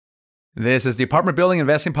This is the Apartment Building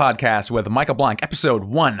Investing Podcast with Michael Blank, episode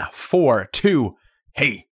 142.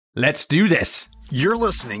 Hey, let's do this. You're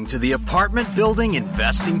listening to the Apartment Building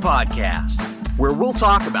Investing Podcast, where we'll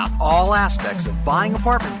talk about all aspects of buying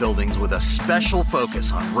apartment buildings with a special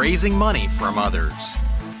focus on raising money from others.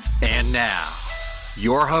 And now,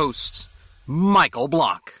 your host, Michael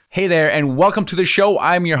Blank. Hey there, and welcome to the show.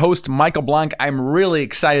 I'm your host, Michael Blank. I'm really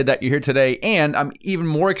excited that you're here today, and I'm even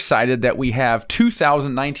more excited that we have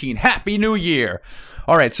 2019. Happy New Year!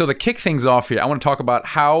 All right, so to kick things off here, I want to talk about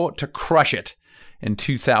how to crush it in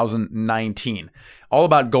 2019. All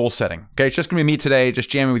about goal setting. Okay, it's just going to be me today, just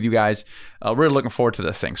jamming with you guys. Really looking forward to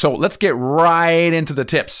this thing. So let's get right into the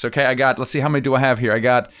tips. Okay, let's see, how many do I have here? I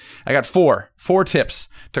got four tips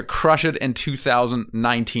to crush it in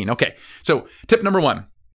 2019. Okay, so tip number one.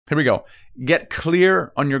 Here we go. Get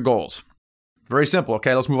clear on your goals. Very simple.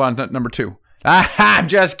 Okay, let's move on to number two. I'm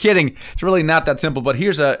just kidding. It's really not that simple, but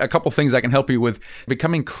here's a couple things I can help you with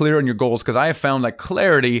becoming clear on your goals, because I have found that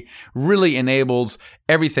clarity really enables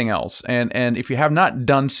everything else. And if you have not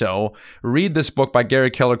done so, read this book by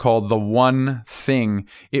Gary Keller called The One Thing.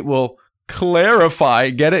 It will clarify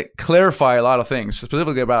a lot of things,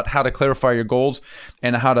 specifically about how to clarify your goals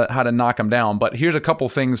and how to knock them down. But here's a couple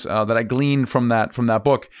things that I gleaned from that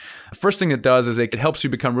book. The first thing it does is it helps you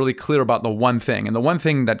become really clear about the one thing. And the one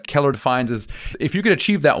thing that Keller defines is, if you could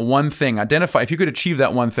achieve that one thing, if you could achieve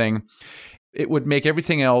that one thing, it would make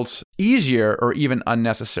everything else easier or even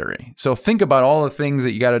unnecessary. So think about all the things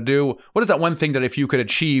that you got to do. What is that one thing that if you could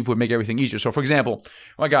achieve would make everything easier? So for example, oh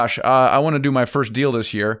my gosh, I want to do my first deal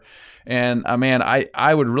this year. And man,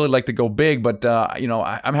 I would really like to go big, but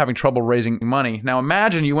I'm having trouble raising money. Now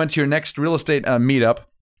imagine you went to your next real estate meetup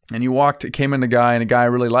and you came in the guy, and the guy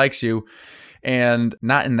really likes you. And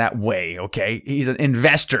not in that way, okay? He's an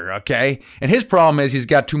investor, okay? And his problem is he's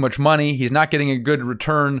got too much money, he's not getting a good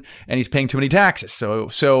return, and he's paying too many taxes.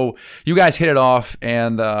 So you guys hit it off,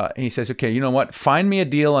 and he says, okay, you know what? Find me a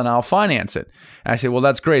deal and I'll finance it. And I say, well,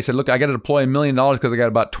 that's great. I said, look, I got to deploy $1 million because I got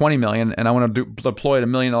about $20 million, and I want to deploy it $1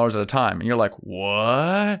 million at a time. And you're like,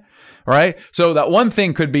 what? Right? So that one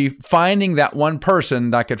thing could be finding that one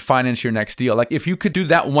person that could finance your next deal. Like if you could do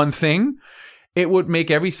that one thing, it would make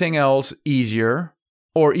everything else easier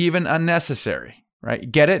or even unnecessary, right?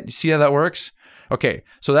 Get it? You see how that works? Okay,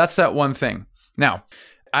 so that's that one thing. Now,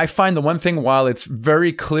 I find the one thing, while it's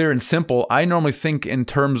very clear and simple, I normally think in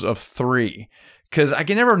terms of three, because I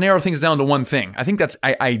can never narrow things down to one thing. I think that's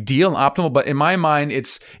ideal and optimal, but in my mind,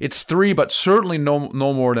 it's three, but certainly no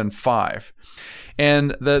more than five.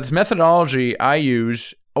 And this methodology I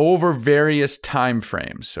use over various time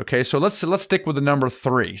frames. Okay, so let's stick with the number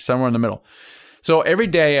three, somewhere in the middle. So I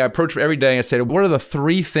approach every day, I say, what are the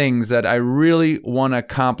three things that I really want to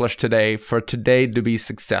accomplish today for today to be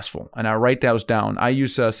successful? And I write those down. I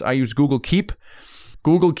use Google Keep.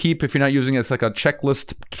 Google Keep, if you're not using it, it's like a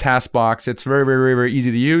checklist task box. It's very, very, very easy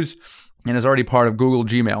to use, and it's already part of Google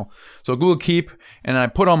Gmail. So Google Keep, and I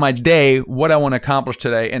put on my day what I want to accomplish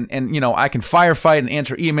today. And I can firefight and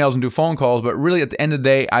answer emails and do phone calls, but really at the end of the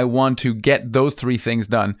day, I want to get those three things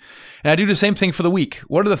done. And I do the same thing for the week.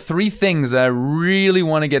 What are the three things that I really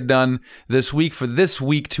want to get done this week for this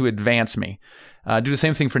week to advance me? Do the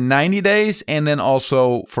same thing for 90 days and then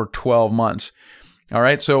also for 12 months. All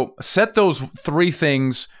right, so set those three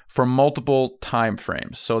things for multiple time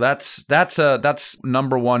frames. So that's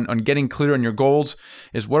number one on getting clear on your goals,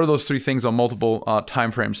 is what are those three things on multiple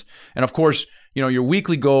time frames. And of course, your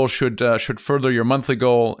weekly goal should further your monthly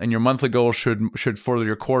goal, and your monthly goal should further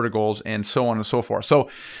your quarter goals, and so on and so forth.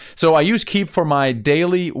 So I use Keep for my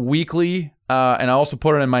daily, weekly, and I also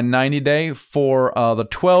put it in my 90-day. For the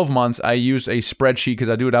 12 months, I use a spreadsheet because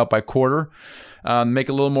I do it out by quarter. Make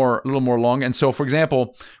it a little more long. And so, for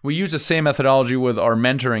example, we use the same methodology with our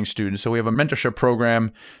mentoring students. So we have a mentorship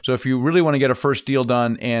program. So if you really want to get a first deal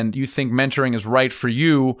done and you think mentoring is right for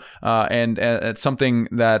you, and it's something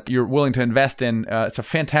that you're willing to invest in, it's a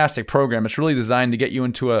fantastic program. It's really designed to get you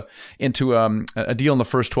into a deal in the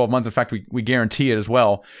first 12 months. In fact, we guarantee it as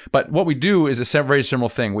well. But what we do is a very similar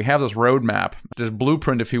thing. We have this roadmap, this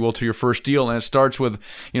blueprint, if you will, to your first deal, and it starts with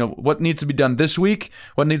what needs to be done this week,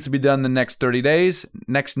 what needs to be done the next 30 days.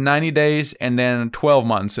 Next 90 days, and then 12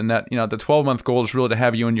 months. And that, the 12-month goal is really to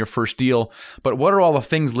have you in your first deal. But what are all the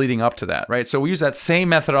things leading up to that, right? So we use that same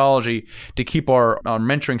methodology to keep our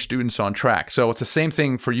mentoring students on track. So it's the same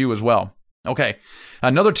thing for you as well. Okay,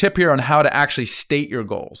 another tip here on how to actually state your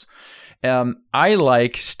goals. I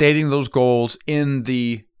like stating those goals in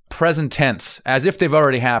the present tense, as if they've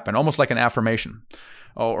already happened, almost like an affirmation.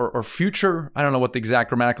 Or future, I don't know what the exact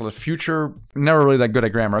grammatical is. Future, never really that good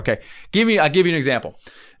at grammar. Okay, I'll give you an example.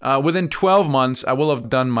 Within 12 months, I will have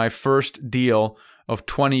done my first deal of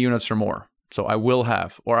 20 units or more. So I will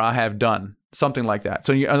have, or I have done, something like that.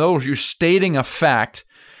 So in other words, you're stating a fact,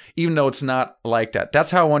 even though it's not like that.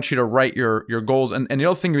 That's how I want you to write your goals. And the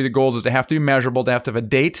other thing with the goals is they have to be measurable. They have to have a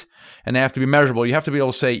date, and they have to be measurable. You have to be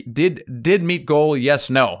able to say, did meet goal? Yes,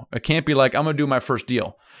 no. It can't be like, I'm going to do my first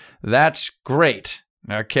deal. That's great.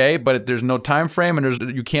 Okay, but there's no time frame,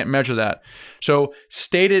 and you can't measure that. So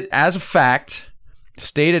state it as a fact.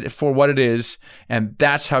 State it for what it is, and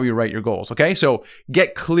that's how you write your goals, okay? So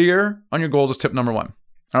get clear on your goals is tip number 1.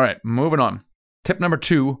 All right, moving on. Tip number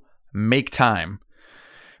 2, make time.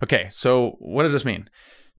 Okay, so what does this mean?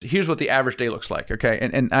 Here's what the average day looks like, okay?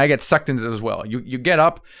 And I get sucked into this as well. You get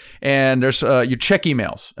up, and there's you check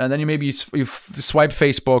emails, and then you swipe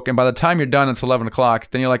Facebook, and by the time you're done, it's 11 o'clock.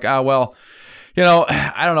 Then you're like, well,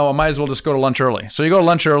 I don't know, I might as well just go to lunch early. So you go to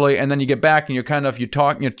lunch early, and then you get back, and you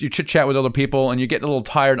talk, you chit-chat with other people, and you get a little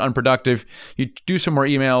tired, unproductive. You do some more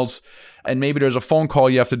emails, and maybe there's a phone call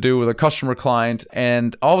you have to do with a customer client,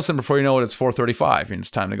 and all of a sudden, before you know it, it's 4:35, and it's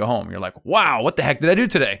time to go home. You're like, wow, what the heck did I do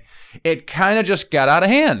today? It kind of just got out of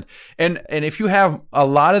hand. And if you have a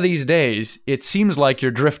lot of these days, it seems like you're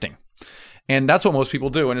drifting. And that's what most people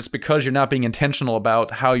do. And it's because you're not being intentional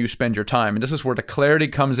about how you spend your time. And this is where the clarity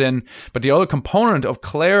comes in. But the other component of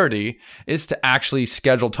clarity is to actually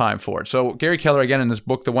schedule time for it. So Gary Keller, again, in this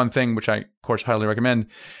book, The One Thing, which I, of course, highly recommend,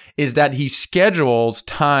 is that he schedules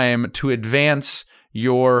time to advance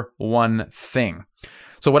your one thing.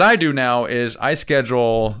 So what I do now is I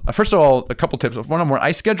schedule, first of all, a couple tips. One more,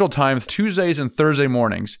 I schedule time Tuesdays and Thursday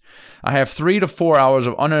mornings. I have 3 to 4 hours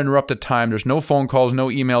of uninterrupted time. There's no phone calls, no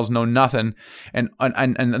emails, no nothing. And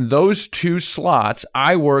those 2 slots,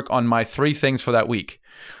 I work on my 3 things for that week.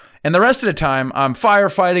 And the rest of the time, I'm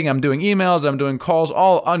firefighting, I'm doing emails, I'm doing calls,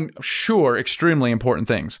 all extremely important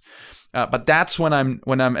things. But that's when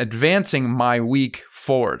I'm advancing my week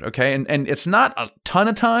forward, okay? And it's not a ton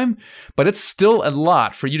of time, but it's still a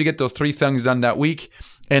lot for you to get those 3 things done that week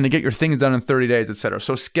and to get your things done in 30 days, etc.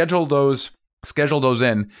 So schedule those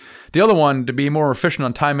in. The other one, to be more efficient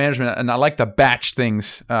on time management, and I like to batch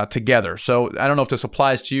things together. So I don't know if this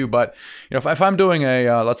applies to you, but if I'm doing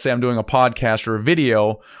let's say I'm doing a podcast or a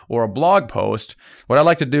video or a blog post, what I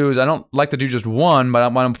like to do is I don't like to do just one, but I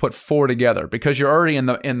want to put 4 together because you're already in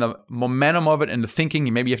the momentum of it and the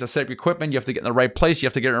thinking. Maybe you have to set up your equipment, you have to get in the right place, you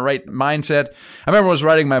have to get in the right mindset. I remember when I was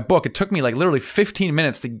writing my book, it took me like literally 15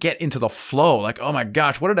 minutes to get into the flow. Like, oh my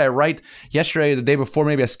gosh, what did I write yesterday, the day before?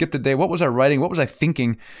 Maybe I skipped a day. What was I writing? What was I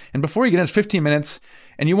thinking? And before you get in, it's 15 minutes,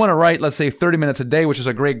 and you want to write, let's say, 30 minutes a day, which is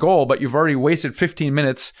a great goal, but you've already wasted 15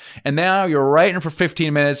 minutes, and now you're writing for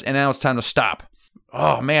 15 minutes, and now it's time to stop.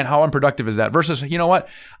 Oh man, how unproductive is that? Versus, you know what?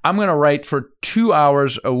 I'm going to write for 2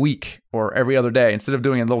 hours a week or every other day instead of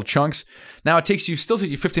doing it in little chunks. Now it still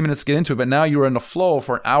takes you 15 minutes to get into it, but now you're in the flow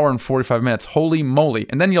for an hour and 45 minutes. Holy moly.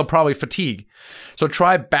 And then you'll probably fatigue. So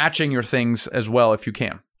try batching your things as well if you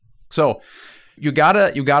can. So you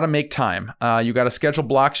gotta make time. You gotta schedule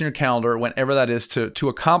blocks in your calendar, whenever that is, to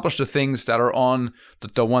accomplish the things that are on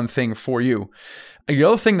the one thing for you. The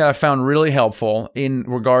other thing that I found really helpful in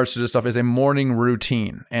regards to this stuff is a morning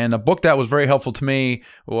routine. And a book that was very helpful to me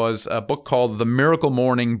was a book called The Miracle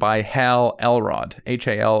Morning by Hal Elrod,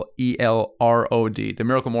 Halelrod. The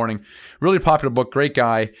Miracle Morning, really popular book, great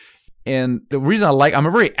guy. And the reason I'm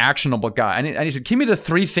a very actionable guy. I need to give me the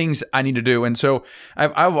 3 things I need to do. And so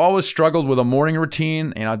I've always struggled with a morning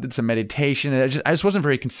routine. I did some meditation. I just wasn't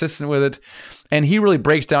very consistent with it. And he really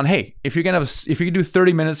breaks down, hey, if you can do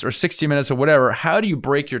 30 minutes or 60 minutes or whatever, how do you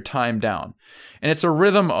break your time down? And it's a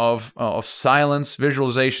rhythm of silence,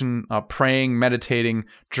 visualization, praying, meditating,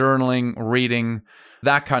 journaling, reading,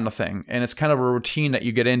 that kind of thing. And it's kind of a routine that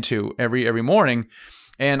you get into every morning.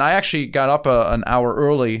 And I actually got up an hour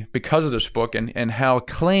early because of this book, and Hal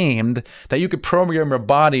claimed that you could program your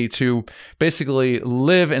body to basically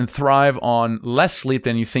live and thrive on less sleep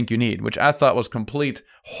than you think you need, which I thought was complete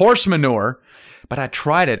horse manure. But I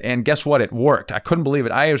tried it, and guess what? It worked. I couldn't believe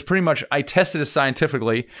it. I tested it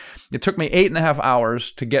scientifically. It took me 8.5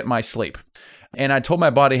 hours to get my sleep. And I told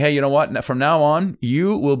my body, hey, you know what? From now on,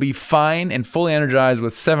 you will be fine and fully energized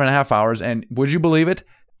with 7.5 hours. And would you believe it?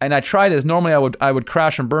 And I tried this. Normally, I would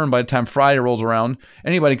crash and burn by the time Friday rolls around.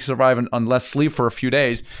 Anybody can survive on less sleep for a few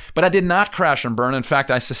days. But I did not crash and burn. In fact,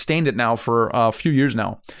 I sustained it now for a few years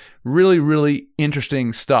now. Really, really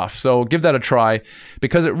interesting stuff. So give that a try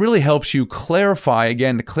because it really helps you clarify.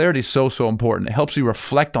 Again, the clarity is so important. It helps you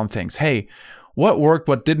reflect on things. Hey, what worked?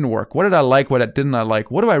 What didn't work? What did I like? What didn't I like?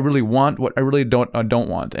 What do I really want? What I really don't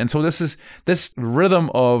want? And so this rhythm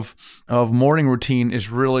of morning routine is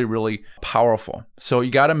really, really powerful. So you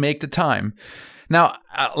got to make the time. Now,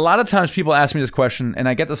 a lot of times people ask me this question, and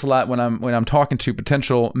I get this a lot when I'm talking to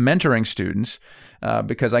potential mentoring students,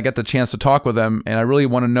 because I get the chance to talk with them, and I really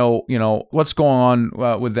want to know, what's going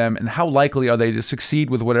on with them, and how likely are they to succeed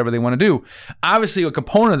with whatever they want to do. Obviously, a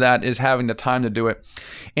component of that is having the time to do it,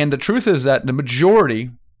 and the truth is that the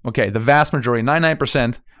majority, the vast majority,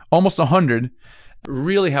 99%, almost 100,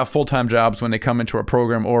 really have full-time jobs when they come into our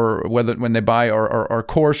program, or when they buy our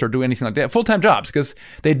course or do anything like that. Full-time jobs, because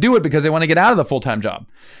they do it because they want to get out of the full-time job.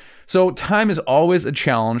 So time is always a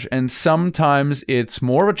challenge, and sometimes it's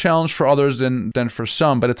more of a challenge for others than for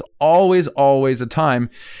some, but it's always a time.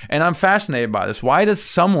 And I'm fascinated by this. Why does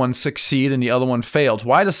someone succeed and the other one fails?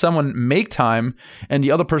 Why does someone make time and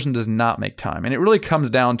the other person does not make time? And it really comes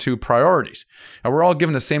down to priorities. Now, we're all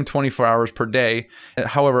given the same 24 hours per day.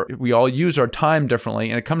 However, we all use our time differently,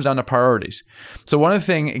 and it comes down to priorities. So one of the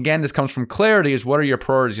things, again, this comes from clarity, is what are your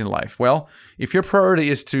priorities in life? Well, if your priority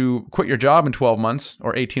is to quit your job in 12 months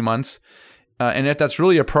or 18 months, and if that's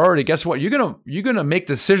really a priority, guess what? You're gonna make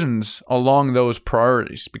decisions along those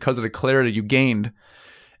priorities because of the clarity you gained.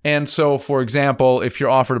 And so, for example, if you're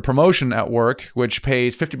offered a promotion at work, which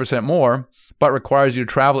pays 50% more, but requires you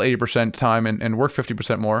to travel 80% time and work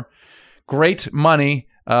 50% more, great money,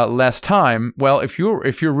 less time. Well, if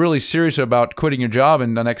you're really serious about quitting your job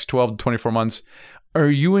in the next 12 to 24 months,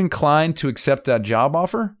 are you inclined to accept that job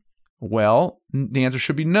offer? Well, the answer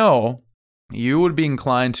should be no. You would be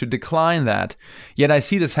inclined to decline that. Yet I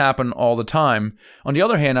see this happen all the time. On the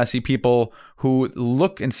other hand, I see people who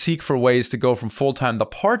look and seek for ways to go from full-time to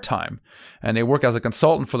part-time, and they work as a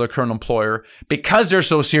consultant for their current employer because they're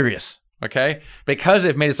so serious. Okay? Because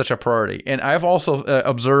they've made it such a priority. And I've also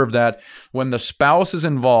observed that when the spouse is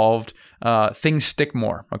involved, things stick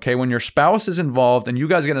more. Okay? When your spouse is involved and you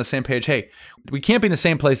guys get on the same page, hey, we can't be in the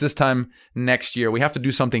same place this time next year. We have to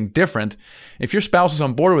do something different. If your spouse is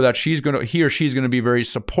on board with that, he or she's going to be very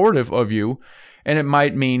supportive of you. And it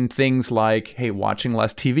might mean things like, hey, watching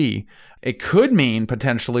less TV. It could mean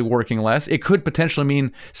potentially working less. It could potentially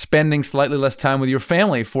mean spending slightly less time with your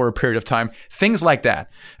family for a period of time. Things like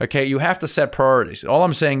that. Okay, you have to set priorities. All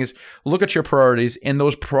I'm saying is look at your priorities, and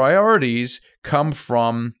those priorities come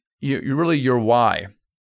from really your why.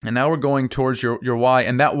 And now we're going towards your why,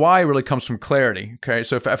 and that why really comes from clarity. Okay,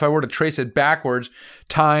 so if I were to trace it backwards,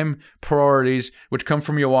 time, priorities, which come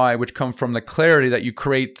from your why, which come from the clarity that you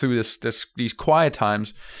create through these quiet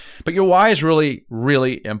times. But your why is really,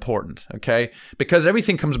 really important. Okay, because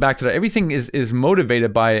everything comes back to that. Everything is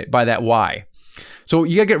motivated by that why. So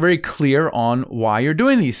you gotta get very clear on why you're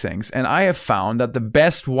doing these things. And I have found that the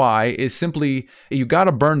best why is simply you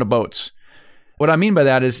gotta burn the boats. What I mean by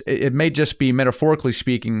that is it may just be metaphorically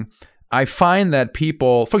speaking. I find that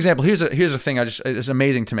people, for example, here's a thing it's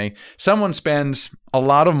amazing to me. Someone spends a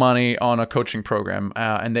lot of money on a coaching program,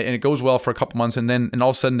 and it goes well for a couple months, and all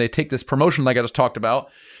of a sudden they take this promotion like I just talked about.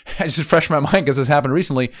 I just refreshed my mind because this happened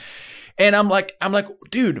recently, and I'm like,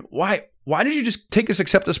 dude, why did you just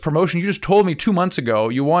accept this promotion? You just told me 2 months ago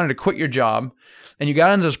you wanted to quit your job, and you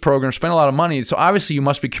got into this program, spent a lot of money, so obviously you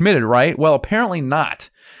must be committed, right? Well, apparently not.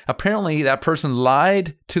 Apparently, that person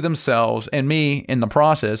lied to themselves and me in the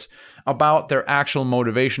process about their actual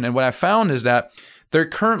motivation. And what I found is that their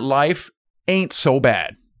current life ain't so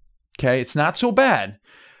bad. Okay, it's not so bad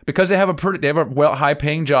because they have a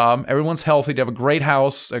high-paying job. Everyone's healthy. They have a great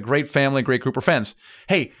house, a great family, a great group of friends.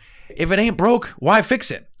 Hey, if it ain't broke, why fix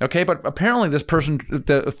it? Okay, but apparently this person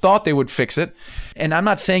thought they would fix it. And I'm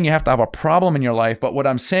not saying you have to have a problem in your life, but what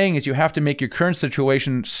I'm saying is you have to make your current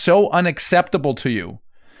situation so unacceptable to you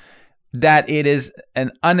that it is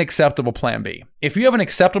an unacceptable plan B. If you have an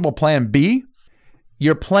acceptable plan B,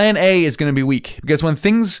 your plan A is going to be weak. Because when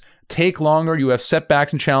things take longer, you have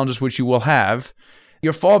setbacks and challenges, which you will have,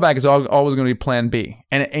 your fallback is always going to be plan B.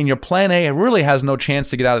 And your plan A really has no chance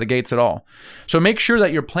to get out of the gates at all. So make sure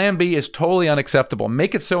that your plan B is totally unacceptable.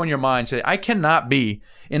 Make it so in your mind. Say, I cannot be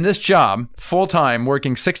in this job full-time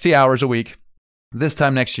working 60 hours a week this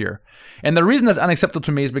time next year. And the reason that's unacceptable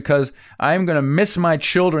to me is because I'm going to miss my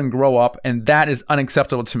children grow up, and that is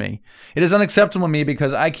unacceptable to me. It is unacceptable to me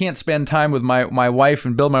because I can't spend time with my wife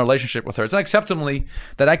and build my relationship with her. It's unacceptable to me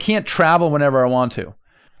that I can't travel whenever I want to.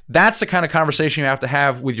 That's the kind of conversation you have to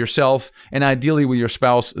have with yourself and ideally with your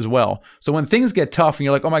spouse as well. So when things get tough and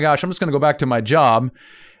you're like, oh my gosh, I'm just going to go back to my job,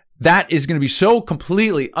 that is going to be so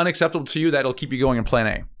completely unacceptable to you that it'll keep you going in plan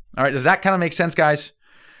A. All right, does that kind of make sense, guys?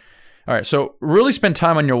 All right, so really spend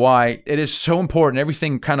time on your why. It is so important.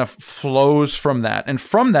 Everything kind of flows from that. And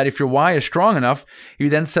from that, if your why is strong enough, you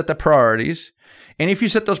then set the priorities. And if you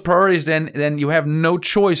set those priorities, then you have no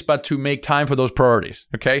choice but to make time for those priorities,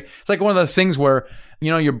 okay? It's like one of those things where,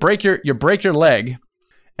 you break your leg,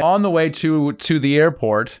 on the way to the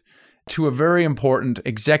airport to a very important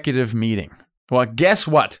executive meeting. Well, guess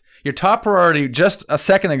what? Your top priority just a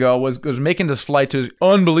second ago was making this flight to this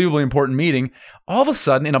unbelievably important meeting. All of a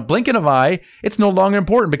sudden, in a blink of an eye, it's no longer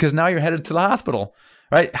important because now you're headed to the hospital,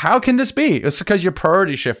 right? How can this be? It's because your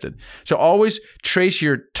priority shifted. So always trace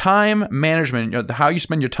your time management, how you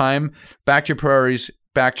spend your time, back to your priorities,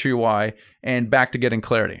 back to your why, and back to getting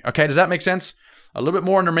clarity. Okay, does that make sense? A little bit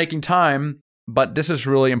more under making time, but this is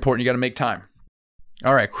really important. You got to make time.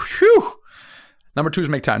 All right. Whew. Number 2 is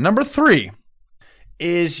make time. Number 3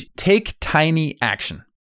 is take tiny action.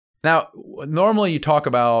 Now, normally you talk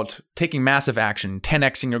about taking massive action,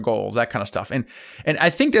 10xing your goals, that kind of stuff. And I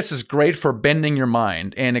think this is great for bending your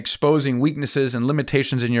mind and exposing weaknesses and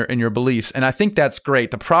limitations in your beliefs. And I think that's great.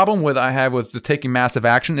 The problem I have with the taking massive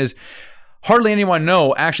action is hardly anyone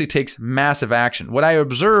actually takes massive action. What I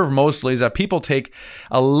observe mostly is that people take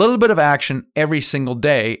a little bit of action every single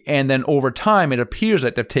day, and then over time, it appears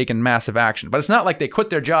that they've taken massive action. But it's not like they quit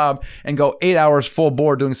their job and go 8 hours full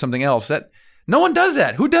bore doing something else. No one does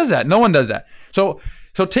that. Who does that? No one does that. So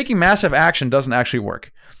taking massive action doesn't actually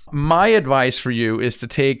work. My advice for you is to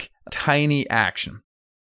take tiny action.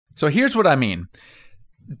 So here's what I mean.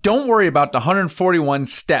 Don't worry about the 141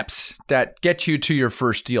 steps that get you to your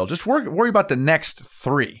first deal. Just worry about the next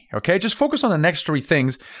 3, okay? Just focus on the next 3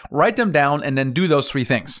 things, write them down, and then do those 3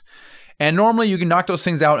 things. And normally you can knock those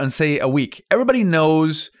things out in, say, a week. Everybody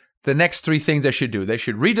knows the next 3 things they should do. They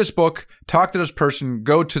should read this book, talk to this person,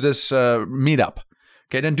 go to this meetup.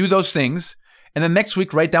 Okay, then do those things. And then next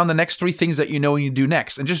week, write down the next 3 things that you know you do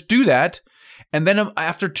next. And just do that. And then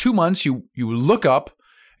after 2 months, you look up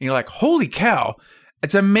and you're like, holy cow,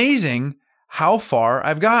 it's amazing how far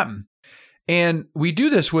I've gotten. And we do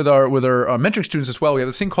this with our mentoring students as well. We have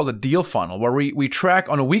this thing called a deal funnel where we track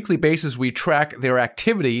on a weekly basis, we track their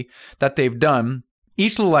activity that they've done,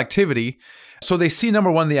 each little activity. So they see,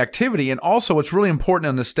 number 1, the activity. And also what's really important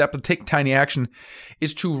on this step of taking tiny action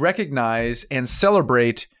is to recognize and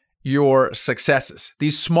celebrate your successes,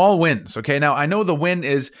 these small wins. Okay. Now I know the win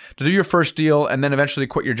is to do your first deal and then eventually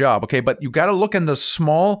quit your job. Okay. But you got to look in the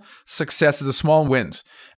small successes, the small wins.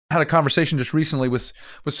 I had a conversation just recently with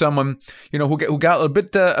someone, who got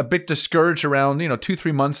a bit discouraged around,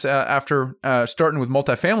 2-3 months after starting with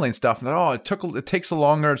multifamily and stuff. And it takes a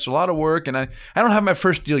longer, it's a lot of work, and I don't have my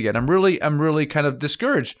first deal yet. I'm really kind of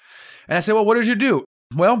discouraged. And I said, well, what did you do?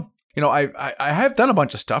 Well, I have done a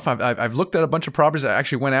bunch of stuff. I've looked at a bunch of properties. I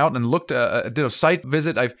actually went out and did a site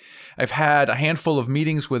visit. I've had a handful of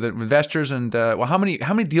meetings with investors. And how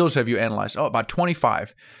many deals have you analyzed? Oh, about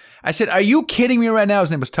 25. I said, are you kidding me right now?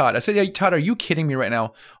 His name was Todd. I said, yeah, Todd, are you kidding me right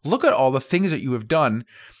now? Look at all the things that you have done.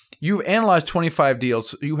 You've analyzed 25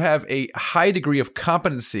 deals. You have a high degree of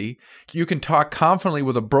competency. You can talk confidently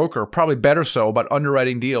with a broker, probably better so, about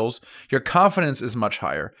underwriting deals. Your confidence is much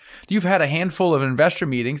higher. You've had a handful of investor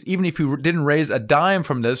meetings. Even if you didn't raise a dime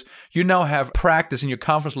from this, you now have practice and your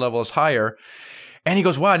confidence level is higher. And he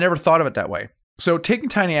goes, wow, I never thought of it that way. So taking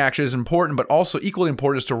tiny action is important, but also equally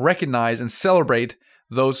important is to recognize and celebrate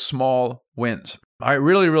those small wins. All right,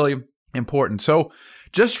 really, really important. So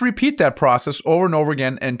just repeat that process over and over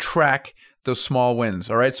again and track those small wins.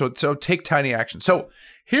 All right, so take tiny action. So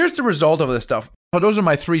here's the result of this stuff. So those are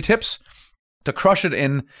my 3 tips to crush it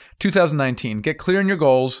in 2019. Get clear on your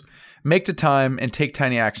goals, make the time, and take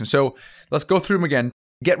tiny action. So let's go through them again.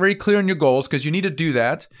 Get very clear on your goals because you need to do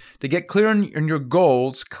that. To get clear on your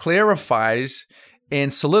goals clarifies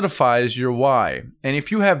and solidifies your why. And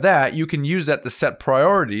if you have that, you can use that to set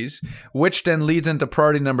priorities, which then leads into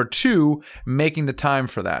priority number 2, making the time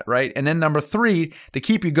for that, right? And then number 3, to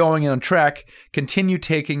keep you going and on track, continue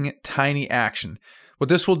taking tiny action. What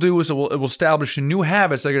this will do is it will establish new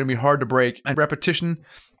habits that are going to be hard to break, and repetition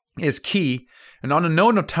is key. And on the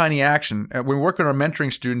note of tiny action, when we work with our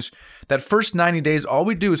mentoring students, that first 90 days, all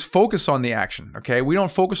we do is focus on the action, okay? We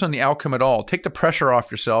don't focus on the outcome at all. Take the pressure off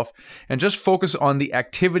yourself and just focus on the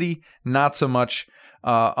activity, not so much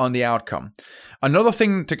on the outcome. Another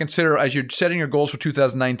thing to consider as you're setting your goals for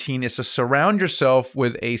 2019 is to surround yourself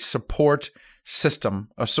with a support system,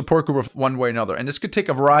 a support group of one way or another. And this could take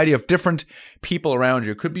a variety of different people around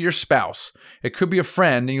you. It could be your spouse. It could be a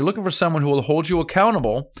friend. And you're looking for someone who will hold you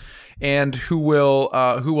accountable and who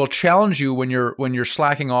will challenge you when you're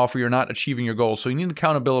slacking off or you're not achieving your goals. So you need an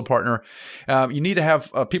accountability partner. You need to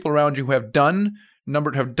have people around you who have done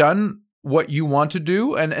what you want to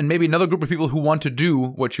do, and maybe another group of people who want to do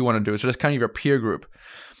what you want to do. So that's kind of your peer group.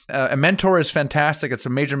 A mentor is fantastic. It's a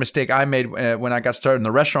major mistake I made when I got started in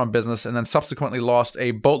the restaurant business and then subsequently lost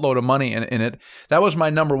a boatload of money in it. That was my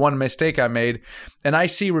number one mistake I made. And I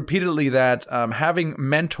see repeatedly that having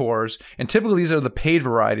mentors, and typically these are the paid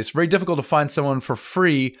variety, it's very difficult to find someone for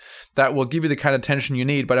free that will give you the kind of attention you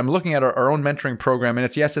need. But I'm looking at our own mentoring program, and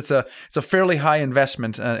it's a fairly high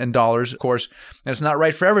investment in dollars, of course, and it's not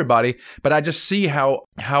right for everybody. But I just see how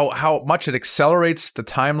much it accelerates the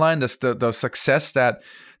timeline, the success that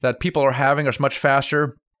people are having is much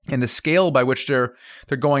faster, and the scale by which they're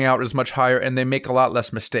going out is much higher, and they make a lot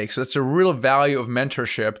less mistakes. So it's a real value of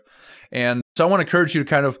mentorship. And so I want to encourage you to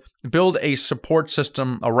kind of build a support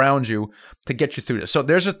system around you to get you through this. So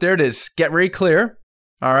there it is. Get very clear.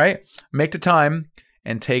 All right. Make the time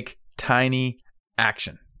and take tiny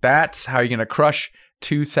action. That's how you're going to crush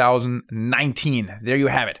 2019. There you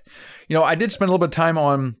have it. I did spend a little bit of time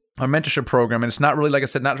on our mentorship program, and it's not really, like I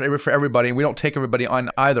said, not for everybody, and we don't take everybody on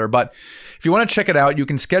either. But if you want to check it out, you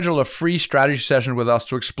can schedule a free strategy session with us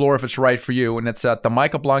to explore if it's right for you, and it's at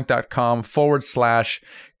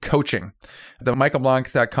themichaelblank.com/coaching.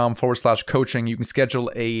 themichaelblank.com/coaching. You can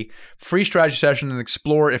schedule a free strategy session and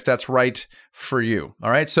explore if that's right for you.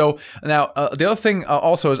 All right. So now the other thing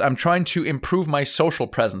also is I'm trying to improve my social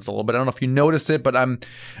presence a little bit. I don't know if you noticed it, but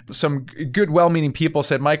some good, well-meaning people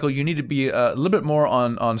said, Michael, you need to be a little bit more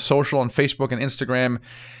on social, on Facebook and Instagram.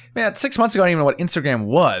 Man, 6 months ago, I didn't even know what Instagram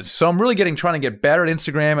was. So I'm really trying to get better at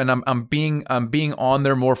Instagram, and I'm being on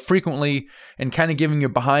there more frequently and kind of giving you a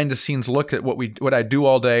behind the scenes look at what I do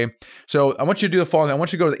all day. So I want you to do the following. I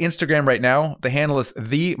want you to go to the Instagram right now. The handle is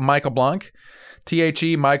The Michael Blank,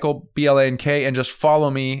 THE Michael BLANK, and just follow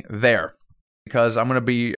me there. Because I'm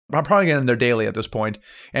probably getting in there daily at this point,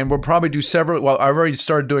 and we'll probably do several. Well, I've already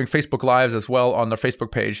started doing Facebook Lives as well on the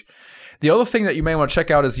Facebook page. The other thing that you may want to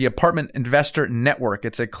check out is the Apartment Investor Network.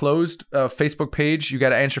 It's a closed Facebook page. You got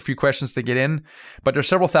to answer a few questions to get in, but there's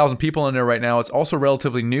several thousand people in there right now. It's also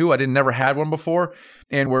relatively new. I never had one before,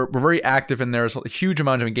 and we're very active in there. There's a huge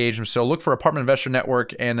amount of engagement. So look for Apartment Investor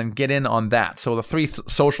Network and then get in on that. So the three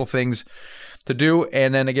social things to do.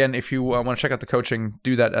 And then again, if you want to check out the coaching,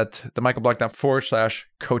 do that at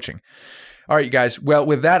themichaelblank.com/coaching. All right, you guys. Well,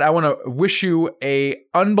 with that, I want to wish you a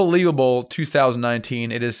unbelievable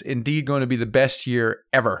 2019. It is indeed going to be the best year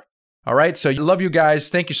ever. All right. So love you guys.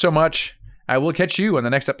 Thank you so much. I will catch you on the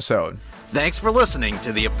next episode. Thanks for listening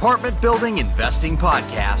to the Apartment Building Investing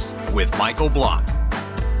Podcast with Michael Blank.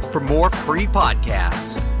 For more free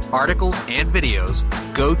podcasts, articles, and videos,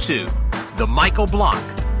 go to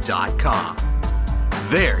themichaelblank.com.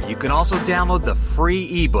 There, you can also download the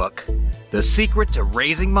free ebook, The Secret to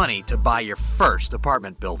Raising Money to Buy Your First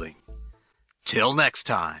Apartment Building. Till next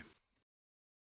time.